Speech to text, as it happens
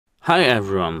Hi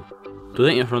everyone!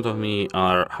 Today in front of me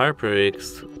are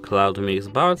HyperX Cloud Mix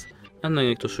Buds, and I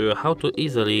need to show you how to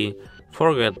easily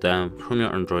forget them from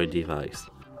your Android device.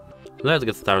 Let's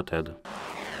get started.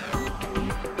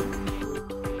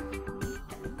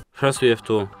 First we have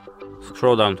to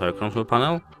scroll down to our control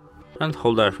panel and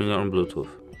hold our finger on Bluetooth.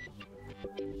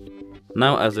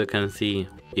 Now as you can see,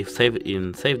 if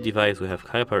in Save Device we have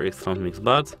HyperX Cloud Mix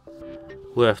Buds,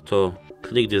 we have to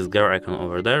click this gear icon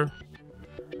over there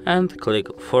and click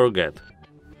Forget.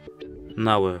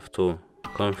 Now we have to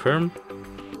confirm,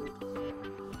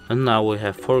 and now we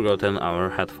have forgotten our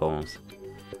headphones.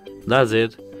 That's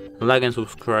it. Like and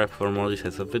subscribe for more these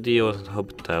types of videos, and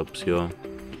hope it helps you.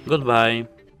 Goodbye!